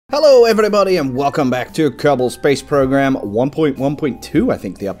Hello everybody and welcome back to Kerbal Space Program 1.1.2, I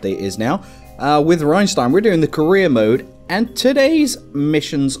think the update is now. With REinstein, we're doing the career mode, and today's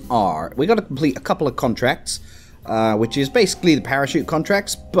missions are, we got to complete a couple of contracts, which is basically the parachute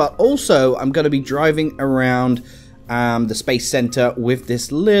contracts, but also I'm going to be driving around the Space Center with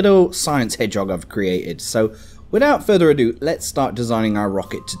this little science hedgehog I've created. So without further ado, let's start designing our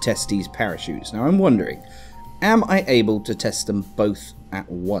rocket to test these parachutes. Now I'm wondering, am I able to test them both at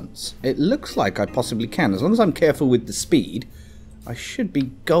once? It looks like I possibly can. As long as I'm careful with the speed, I should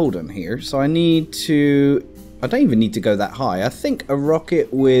be golden here. So I don't even need to go that high. I think a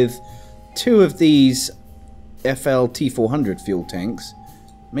rocket with two of these FL-T400 fuel tanks,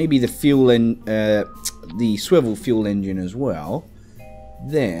 maybe the swivel fuel engine as well.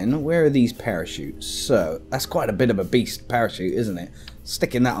 Then, where are these parachutes? So, that's quite a bit of a beast parachute, isn't it?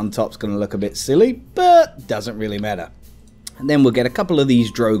 Sticking that on top's going to look a bit silly, but doesn't really matter. And then we'll get a couple of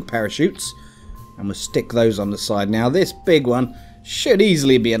these drogue parachutes, and we'll stick those on the side. Now, this big one should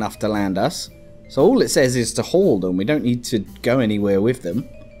easily be enough to land us. So all it says is to haul them. We don't need to go anywhere with them.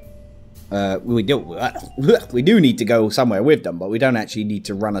 We do need to go somewhere with them, but we don't actually need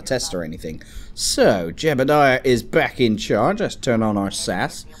to run a test or anything. So, Jebediah is back in charge. Let's turn on our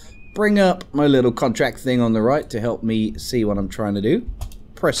SAS. Bring up my little contract thing on the right to help me see what I'm trying to do.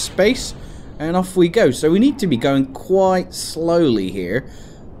 Press space, and off we go. So we need to be going quite slowly here.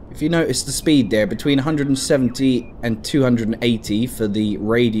 If you notice the speed there, between 170 and 280 for the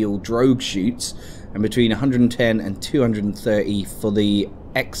radial drogue chutes, and between 110 and 230 for the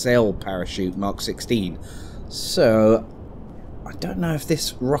XL parachute Mark 16. So I don't know if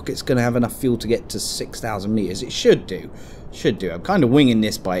this rocket's going to have enough fuel to get to 6,000 meters. It should do. I'm kind of winging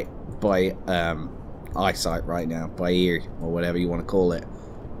this by eyesight right now, by ear or whatever you want to call it.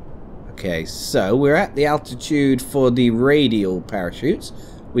 Okay, so we're at the altitude for the radial parachutes.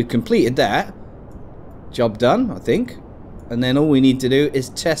 We've completed that. Job done, I think. And then all we need to do is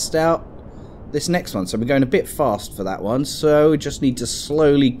test out this next one. So we're going a bit fast for that one, so we just need to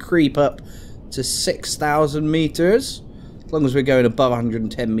slowly creep up to 6,000 meters. As long as we're going above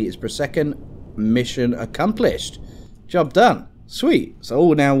 110 meters per second, mission accomplished. Job done. Sweet. So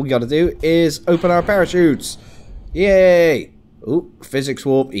all now we got to do is open our parachutes. Yay! Ooh, physics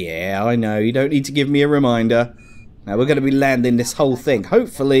warp. Yeah, I know. You don't need to give me a reminder. Now we're going to be landing this whole thing.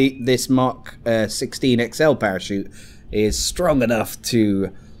 Hopefully this Mark 16 XL parachute is strong enough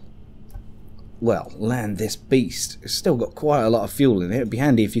to, well, land this beast. It's still got quite a lot of fuel in it. It'd be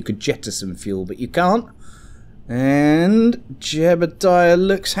handy if you could jettison fuel, but you can't. And Jebediah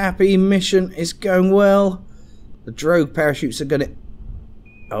looks happy. Mission is going well. The drogue parachutes are going to...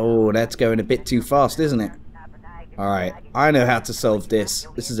 Oh, that's going a bit too fast, isn't it? Alright, I know how to solve this.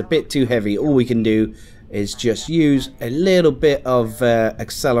 This is a bit too heavy. All we can do is just use a little bit of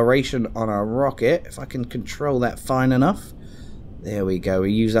acceleration on our rocket. If I can control that fine enough. There we go.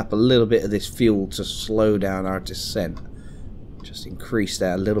 We use up a little bit of this fuel to slow down our descent. Just increase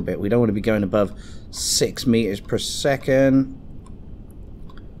that a little bit. We don't want to be going above 6 meters per second.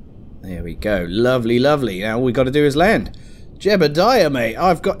 There we go. Lovely, lovely. Now all we got to do is land. Jebediah, mate,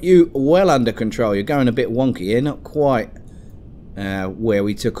 I've got you well under control. You're going a bit wonky here. Not quite where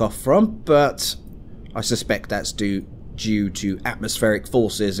we took off from, but I suspect that's due to atmospheric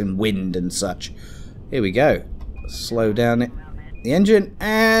forces and wind and such. Here we go. Slow down the engine,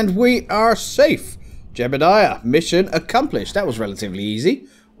 and we are safe. Jebediah, mission accomplished. That was relatively easy.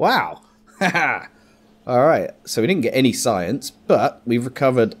 Wow. Alright, so we didn't get any science, but we've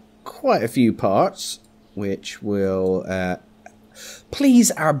recovered quite a few parts, which will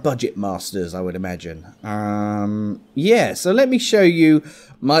please our budget masters, I would imagine. Yeah, so let me show you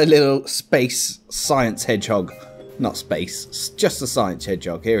my little space science hedgehog. Not space, just a science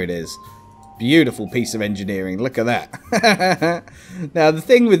hedgehog. Here it is. Beautiful piece of engineering. Look at that. Now, the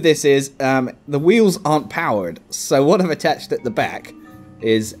thing with this is the wheels aren't powered. So what I've attached at the back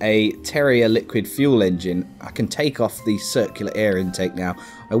is a Terrier liquid fuel engine. I can take off the circular air intake now.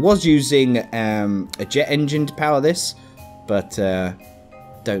 I was using a jet engine to power this, but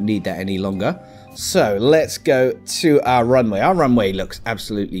don't need that any longer. So let's go to our runway. Our runway looks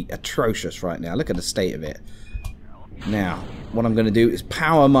absolutely atrocious right now. Look at the state of it. Now, what I'm going to do is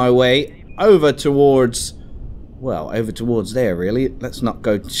power my way over towards, well, over towards there really. Let's not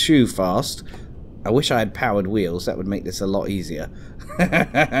go too fast. I wish I had powered wheels. That would make this a lot easier.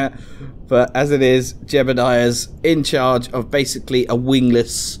 But as it is, Jebediah's in charge of basically a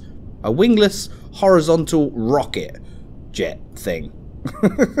wingless horizontal rocket jet thing.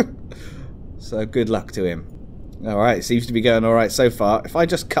 So good luck to him. Alright, seems to be going alright so far. If I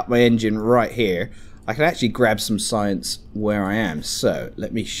just cut my engine right here, I can actually grab some science where I am. So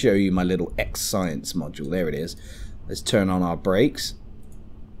let me show you my little X science module. There it is. Let's turn on our brakes.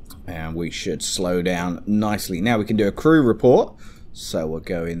 And we should slow down nicely. Now we can do a crew report. So we'll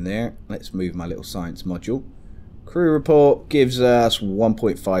go in there. Let's move my little science module. Crew report gives us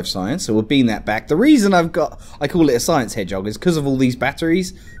 1.5 science. So we'll beam that back. The reason I call it a science hedgehog is because of all these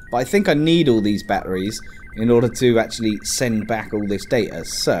batteries. But I think I need all these batteries in order to actually send back all this data.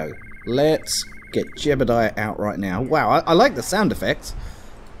 So let's get Jebediah out right now. Wow, I like the sound effects.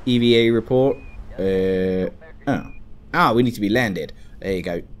 EVA report. We need to be landed. There you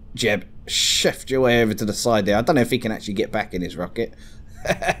go. Jeb, shift your way over to the side there. I don't know if he can actually get back in his rocket.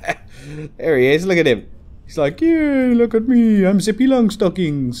 There he is. Look at him. He's like, yeah, look at me. I'm Zippy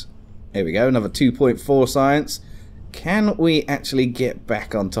Longstockings. There we go. Another 2.4 science. Can we actually get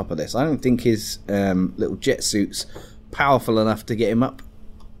back on top of this? I don't think his little jet suit's powerful enough to get him up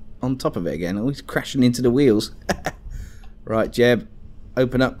on top of it again. Oh, he's crashing into the wheels. Right, Jeb.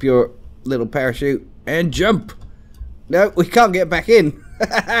 Open up your little parachute and jump. No, we can't get back in.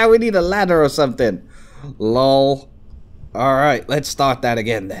 We need a ladder or something. Lol. Alright, let's start that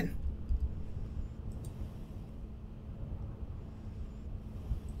again then.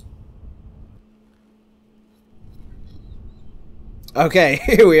 Okay,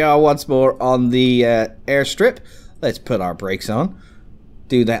 here we are once more on the airstrip. Let's put our brakes on.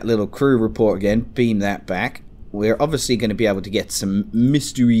 Do that little crew report again. Beam that back. We're obviously going to be able to get some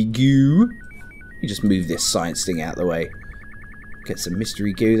mystery goo. You just move this science thing out of the way. Get some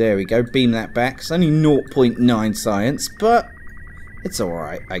mystery goo. There we go. Beam that back. It's only 0.9 science, but it's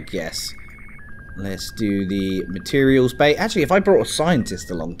alright, I guess. Let's do the materials bay. Actually, if I brought a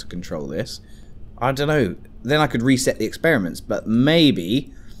scientist along to control this, I don't know. Then I could reset the experiments, but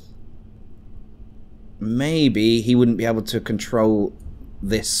maybe he wouldn't be able to control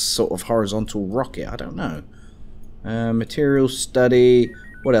this sort of horizontal rocket. I don't know. Material study.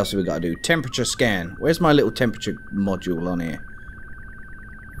 What else have we got to do? Temperature scan. Where's my little temperature module on here?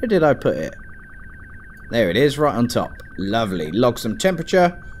 Where did I put it? There it is, right on top. Lovely. Log some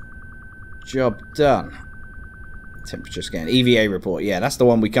temperature. Job done. Temperature scan. EVA report. Yeah, that's the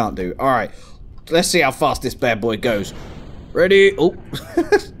one we can't do. Alright. Let's see how fast this bad boy goes. Ready? Oh.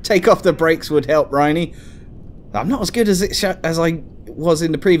 Take off the brakes would help, Reiny. I'm not as good as I was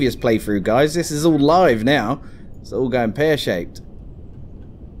in the previous playthrough, guys. This is all live now. It's all going pear-shaped.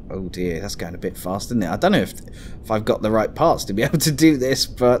 Oh dear, that's going a bit fast, isn't it? I don't know if I've got the right parts to be able to do this,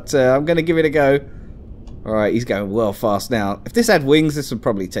 but I'm going to give it a go. Alright, he's going well fast now. If this had wings, this would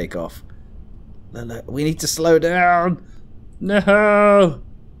probably take off. Look, we need to slow down. No!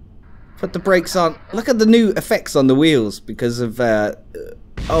 Put the brakes on. Look at the new effects on the wheels because of... oh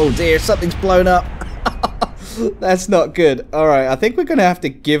dear, something's blown up. That's not good. Alright, I think we're going to have to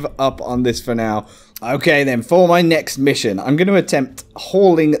give up on this for now. Okay then, for my next mission, I'm going to attempt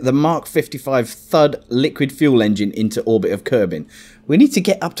hauling the Mark 55 Thud liquid fuel engine into orbit of Kerbin. We need to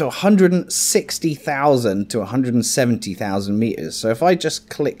get up to 160,000 to 170,000 meters. So if I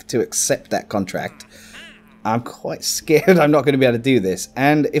just click to accept that contract, I'm quite scared I'm not going to be able to do this.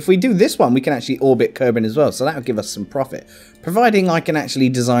 And if we do this one, we can actually orbit Kerbin as well. So that will give us some profit. Providing I can actually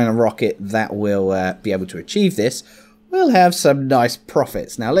design a rocket that will be able to achieve this, we'll have some nice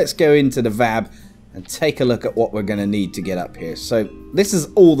profits. Now let's go into the VAB and take a look at what we're going to need to get up here. So this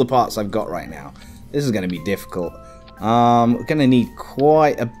is all the parts I've got right now. This is going to be difficult. We're going to need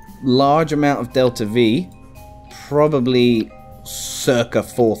quite a large amount of Delta V. Probably circa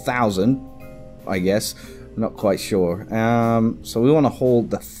 4,000, I guess. I'm not quite sure. So we want to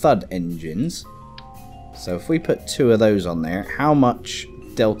hold the Thud engines. So if we put 2 of those on there, how much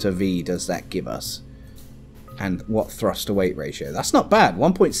Delta V does that give us? And what thrust to weight ratio? That's not bad.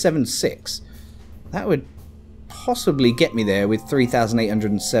 1.76. That would possibly get me there with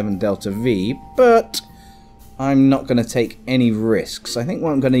 3,807 Delta V, but I'm not going to take any risks. I think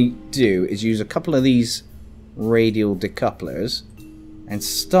what I'm going to do is use a couple of these radial decouplers and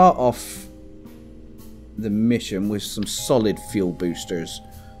start off the mission with some solid fuel boosters.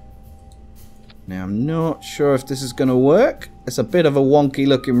 Now I'm not sure if this is going to work. It's a bit of a wonky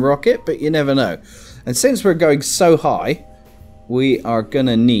looking rocket, but you never know. And since we're going so high, we are going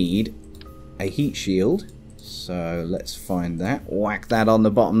to need a heat shield. So let's find that. Whack that on the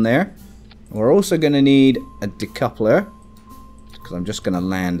bottom there. We're also going to need a decoupler, because I'm just going to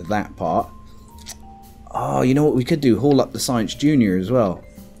land that part. Oh, you know what we could do? Haul up the Science Junior as well.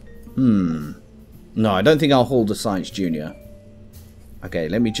 No, I don't think I'll haul the Science Junior. Okay,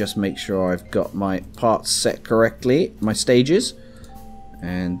 let me just make sure I've got my parts set correctly. My stages.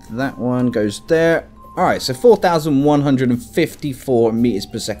 And that one goes there. Alright, so 4,154 meters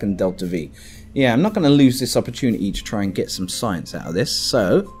per second Delta V. yeah, I'm not going to lose this opportunity to try and get some science out of this.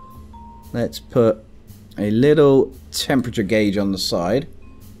 So let's put a little temperature gauge on the side.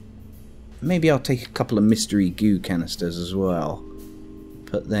 Maybe I'll take a couple of mystery goo canisters as well.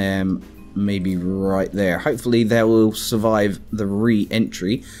 Put them maybe right there. Hopefully they will survive the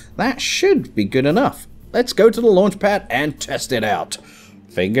re-entry. That should be good enough. Let's go to the launch pad and test it out.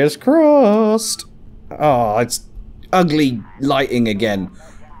 Fingers crossed. Oh, it's ugly lighting again.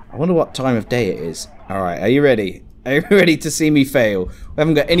 I wonder what time of day it is. Alright, are you ready? Are you ready to see me fail? We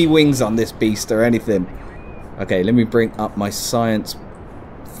haven't got any wings on this beast or anything. Okay, let me bring up my science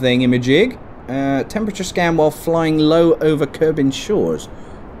thingamajig. Temperature scan while flying low over Kerbal shores.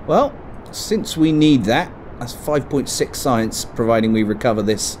 Well, since we need that, that's 5.6 science, providing we recover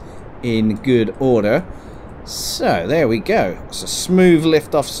this in good order. So, there we go. It's a smooth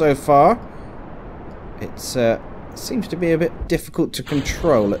liftoff so far. It seems to be a bit difficult to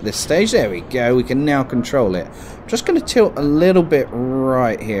control at this stage. There we go. We can now control it. I'm just going to tilt a little bit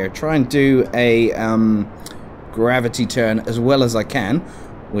right here. Try and do a gravity turn as well as I can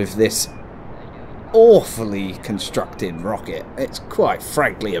with this awfully constructed rocket. It's quite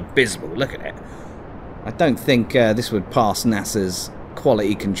frankly abysmal. Look at it. I don't think this would pass NASA's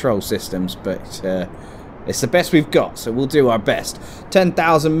quality control systems, but it's the best we've got, so we'll do our best.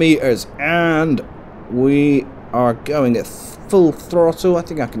 10,000 meters, and we are going at full throttle. I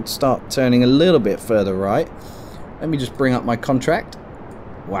think I can start turning a little bit further right. Let me just bring up my contract.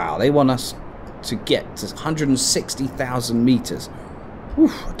 Wow, they want us to get to 160,000 meters. Whew,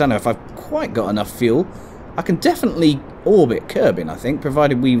 I don't know if I've quite got enough fuel. I can definitely orbit Kerbal, I think,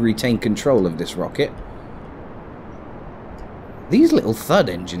 provided we retain control of this rocket. These little thud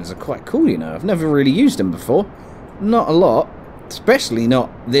engines are quite cool, you know. I've never really used them before. Not a lot, especially not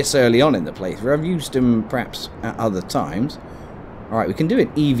this early on in the playthrough. I've used them perhaps at other times. Alright, we can do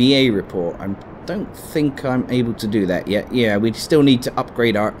an EVA report. I don't think I'm able to do that yet. Yeah, we still need to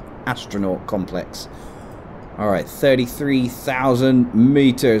upgrade our astronaut complex. Alright, 33,000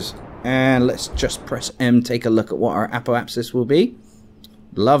 meters. And let's just press M, take a look at what our apoapsis will be.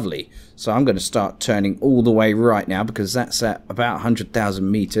 Lovely. So I'm going to start turning all the way right now because that's at about 100,000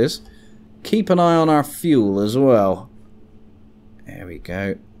 meters. Keep an eye on our fuel as well. There we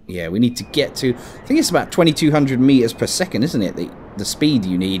go. Yeah, we need to get to... I think it's about 2,200 meters per second, isn't it? The speed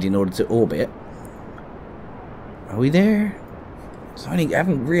you need in order to orbit. Are we there? So I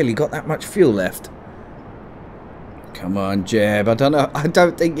haven't really got that much fuel left. Come on, Jeb. I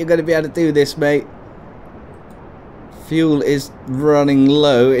don't think you're going to be able to do this, mate. Fuel is running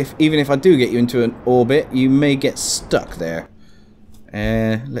low. Even if I do get you into an orbit, you may get stuck there.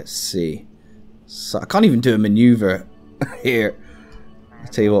 Let's see. So I can't even do a maneuver here. I'll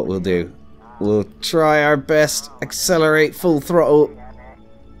tell you what we'll do. We'll try our best. Accelerate full throttle.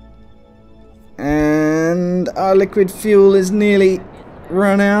 And our liquid fuel is nearly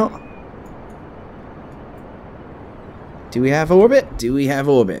run out. Do we have orbit? Do we have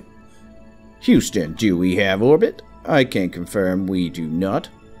orbit? Houston, do we have orbit? I can confirm we do not.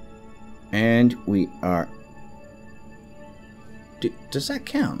 And we are... Does that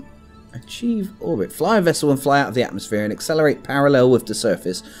count? Achieve orbit. Fly a vessel and fly out of the atmosphere and accelerate parallel with the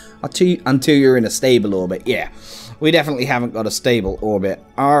surface until you're in a stable orbit. Yeah, we definitely haven't got a stable orbit.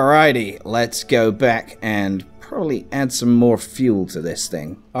 Alrighty, let's go back and probably add some more fuel to this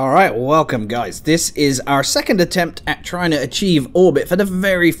thing. Alright, welcome guys. This is our second attempt at trying to achieve orbit for the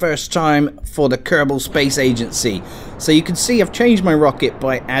very first time for the Kerbal Space Agency. So you can see I've changed my rocket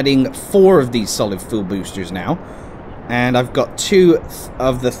by adding 4 of these solid fuel boosters now. And I've got 2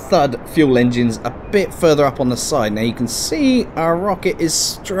 of the Thud fuel engines a bit further up on the side. Now you can see our rocket is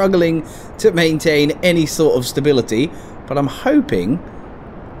struggling to maintain any sort of stability, but I'm hoping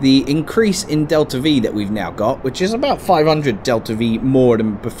the increase in delta V that we've now got, which is about 500 delta V more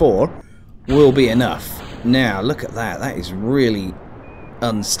than before, will be enough. Now look at that. That is really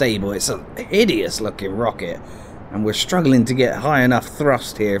unstable. It's a hideous looking rocket, and we're struggling to get high enough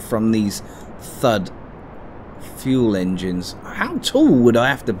thrust here from these Thud fuel engines. How tall would I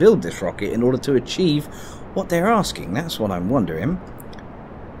have to build this rocket in order to achieve what they're asking? That's what I'm wondering.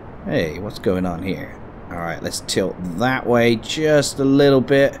 Hey, what's going on here? Alright, let's tilt that way just a little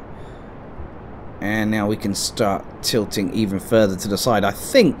bit. And now we can start tilting even further to the side. I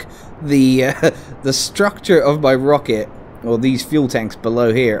think the structure of my rocket, or these fuel tanks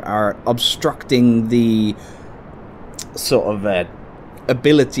below here, are obstructing the sort of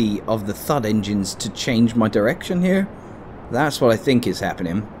ability of the Thud engines to change my direction here. That's what I think is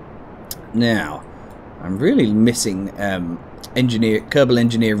happening. Now, I'm really missing Kerbal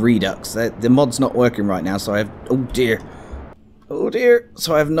Engineer Redux. The mod's not working right now, so I have... Oh dear. Oh dear.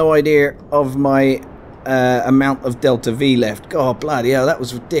 So I have no idea of my amount of delta V left. God bloody hell, that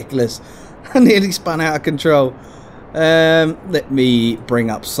was ridiculous. I nearly spun out of control. Let me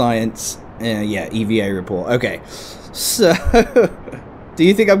bring up science. Yeah, EVA report. Okay. So, do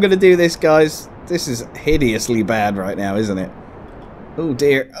you think I'm going to do this, guys? This is hideously bad right now, isn't it? Oh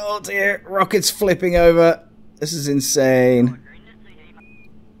dear. Oh dear. Rocket's flipping over. This is insane.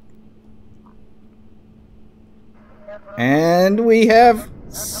 And we have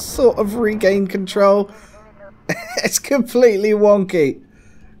sort of regained control. It's completely wonky.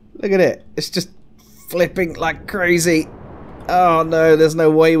 Look at it. It's just flipping like crazy. Oh no, there's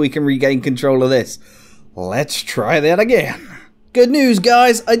no way we can regain control of this. Let's try that again. Good news,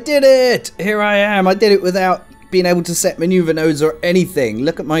 guys. I did it. Here I am. I did it without being able to set maneuver nodes or anything.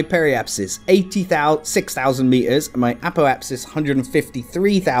 Look at my periapsis. 6,000 meters. And my apoapsis,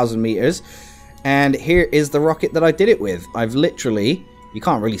 153,000 meters. And here is the rocket that I did it with. I've literally... You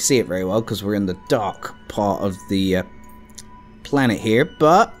can't really see it very well because we're in the dark part of the planet here.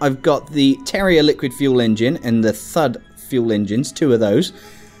 But I've got the Terrier liquid fuel engine and the Thud fuel engines, 2 of those.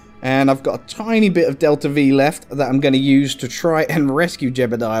 And I've got a tiny bit of delta V left that I'm going to use to try and rescue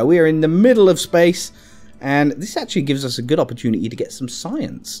Jebediah. We are in the middle of space. And this actually gives us a good opportunity to get some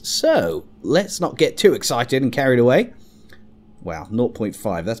science. So, let's not get too excited and carried away. Wow,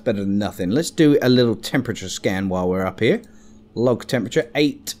 0.5. That's better than nothing. Let's do a little temperature scan while we're up here. Log temperature,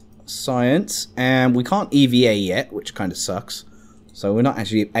 8 science. And we can't EVA yet, which kind of sucks. So we're not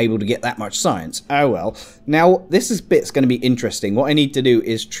actually able to get that much science. Oh well. Now, this bit's going to be interesting. What I need to do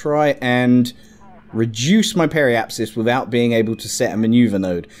is try and reduce my periapsis without being able to set a maneuver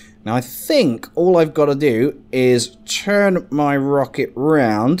node. Now, I think all I've got to do is turn my rocket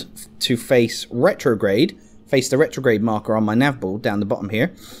round to face retrograde. Face the retrograde marker on my navball down the bottom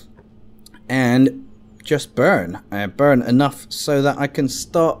here. And just burn. Burn enough so that I can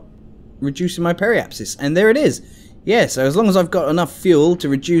start reducing my periapsis. And there it is. Yeah, so as long as I've got enough fuel to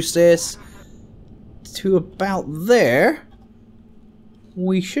reduce this to about there,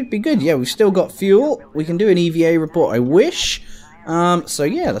 we should be good. Yeah, we've still got fuel. We can do an EVA report, I wish. So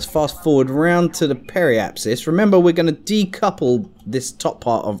yeah, let's fast forward around to the periapsis. Remember, we're going to decouple this top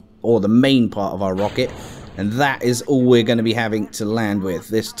part of, or the main part of our rocket. And that is all we're going to be having to land with,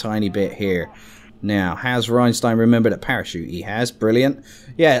 this tiny bit here. Now, has REinstein remembered a parachute? He has. Brilliant.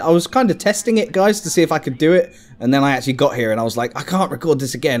 Yeah, I was kind of testing it, guys, to see if I could do it. And then I actually got here and I was like, I can't record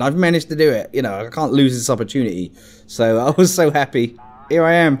this again. I've managed to do it. You know, I can't lose this opportunity. So I was so happy. Here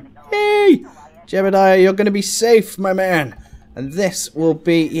I am. Hey! Jebediah, you're going to be safe, my man. And this will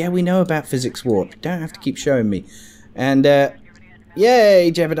be... Yeah, we know about physics warp. You don't have to keep showing me. And,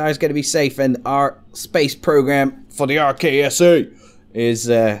 yay! Jebediah's going to be safe. And our space program for the RKSA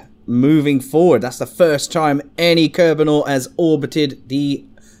is, moving forward. That's the first time any Kerbal has orbited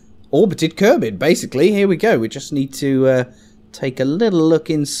Kerbin, basically. Here we go. We just need to take a little look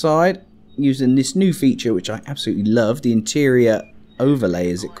inside using this new feature, which I absolutely love. The interior overlay,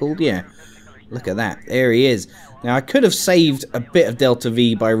 is it called? Yeah. Look at that. There he is. Now, I could have saved a bit of delta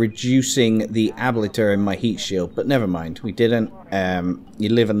V by reducing the ablator in my heat shield, but never mind. We didn't. You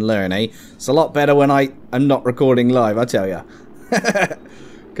live and learn, eh? It's a lot better when I'm not recording live, I tell ya.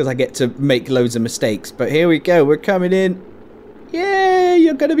 Because I get to make loads of mistakes. But here we go. We're coming in. Yay!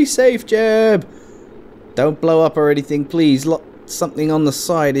 You're going to be safe, Jeb. Don't blow up or anything, please. Look, something on the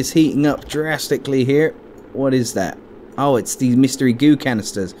side is heating up drastically here. What is that? Oh, it's these mystery goo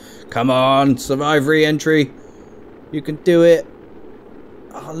canisters. Come on, survive re-entry. You can do it.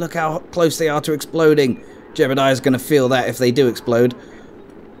 Oh, look how close they are to exploding. Jebediah's going to feel that if they do explode.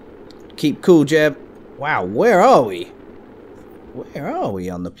 Keep cool, Jeb. Wow, where are we? Where are we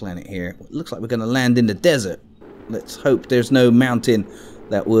on the planet here? It looks like we're going to land in the desert. Let's hope there's no mountain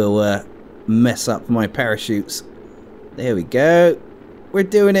that will mess up my parachutes. There we go. We're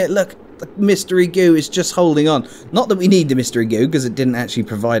doing it. Look, the mystery goo is just holding on. Not that we need the mystery goo, because it didn't actually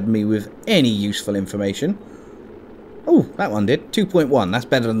provide me with any useful information. Oh, that one did. 2.1. That's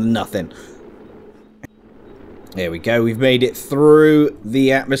better than nothing. There we go. We've made it through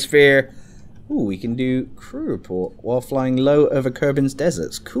the atmosphere. Ooh, we can do crew report while flying low over Kerbin's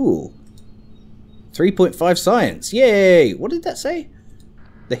deserts. Cool. 3.5 science. Yay! What did that say?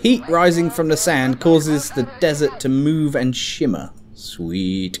 The heat rising from the sand causes the desert to move and shimmer.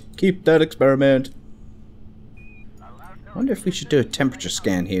 Sweet. Keep that experiment. I wonder if we should do a temperature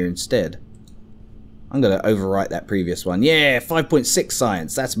scan here instead. I'm going to overwrite that previous one. Yeah, 5.6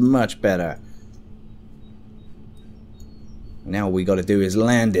 science. That's much better. Now all we got to do is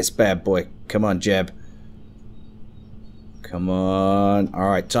land this bad boy. Come on, Jeb. Come on.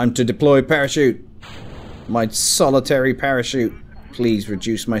 Alright, time to deploy parachute. My solitary parachute. Please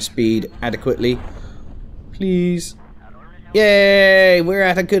reduce my speed adequately. Please. Yay! We're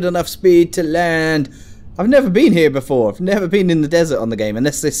at a good enough speed to land. I've never been here before. I've never been in the desert on the game.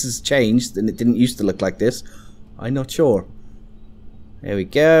 Unless this has changed and it didn't used to look like this. I'm not sure. There we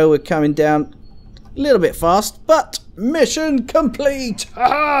go. We're coming down a little bit fast. But mission complete!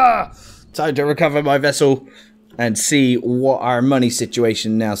 Ha! Time to recover my vessel and see what our money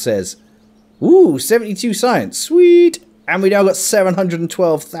situation now says. Ooh, 72 science. Sweet! And we now got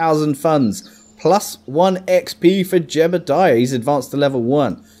 712,000 funds. Plus 1 XP for Jebediah. He's advanced to level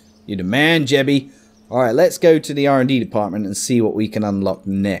 1. You're the man, Jebby. Alright, let's go to the R&D department and see what we can unlock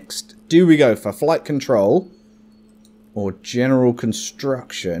next. Do we go for flight control? Or general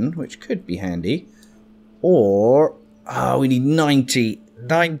construction, which could be handy. Or... oh, we need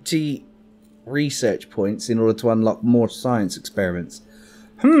 90 research points in order to unlock more science experiments.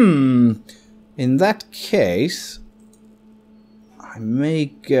 In that case... I may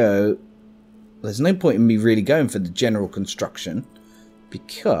go... there's no point in me really going for the general construction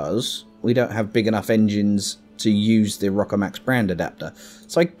because we don't have big enough engines to use the Rockomax brand adapter.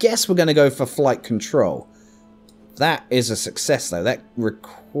 So I guess we're going to go for flight control. That is a success though. That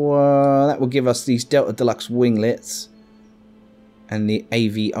will give us these Delta Deluxe winglets and the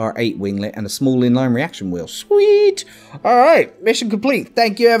AVR8 winglet and a small inline reaction wheel. Sweet! Alright, mission complete.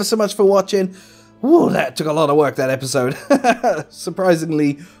 Thank you ever so much for watching. Ooh, that took a lot of work, that episode.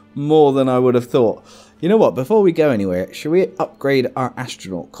 Surprisingly more than I would have thought. You know what, before we go anywhere, should we upgrade our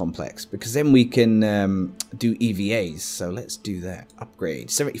astronaut complex? Because then we can do EVAs, so let's do that. Upgrade,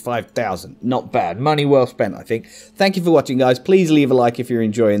 75,000, not bad. Money well spent, I think. Thank you for watching, guys. Please leave a like if you're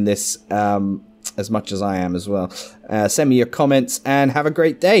enjoying this as much as I am as well. Send me your comments and have a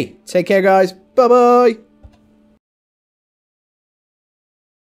great day. Take care, guys. Bye-bye.